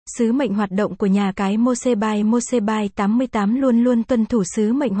Sứ mệnh hoạt động của nhà cái Mosebay 88 luôn luôn tuân thủ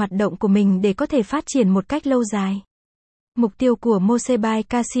sứ mệnh hoạt động của mình để có thể phát triển một cách lâu dài. Mục tiêu của Mosebay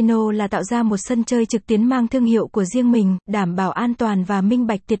Casino là tạo ra một sân chơi trực tuyến mang thương hiệu của riêng mình, đảm bảo an toàn và minh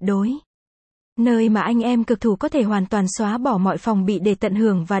bạch tuyệt đối. Nơi mà anh em cực thủ có thể hoàn toàn xóa bỏ mọi phòng bị để tận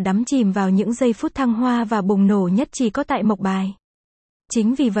hưởng và đắm chìm vào những giây phút thăng hoa và bùng nổ nhất chỉ có tại Mộc Bài.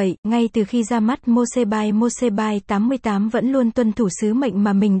 Chính vì vậy, ngay từ khi ra mắt Mosebay 88 vẫn luôn tuân thủ sứ mệnh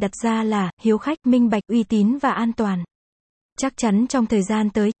mà mình đặt ra là hiếu khách, minh bạch, uy tín và an toàn. Chắc chắn trong thời gian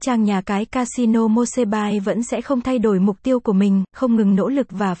tới, trang nhà cái Casino Mosebay vẫn sẽ không thay đổi mục tiêu của mình, không ngừng nỗ lực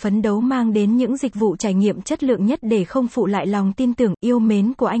và phấn đấu mang đến những dịch vụ trải nghiệm chất lượng nhất để không phụ lại lòng tin tưởng, yêu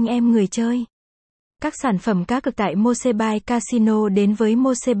mến của anh em người chơi. Các sản phẩm cá cược tại Mosebay Casino đến với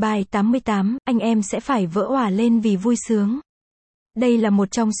Mosebay 88, anh em sẽ phải vỡ òa lên vì vui sướng. Đây là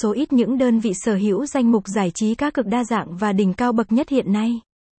một trong số ít những đơn vị sở hữu danh mục giải trí cá cược đa dạng và đỉnh cao bậc nhất hiện nay.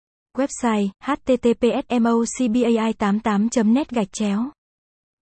 Website: https://mocbai88.net/.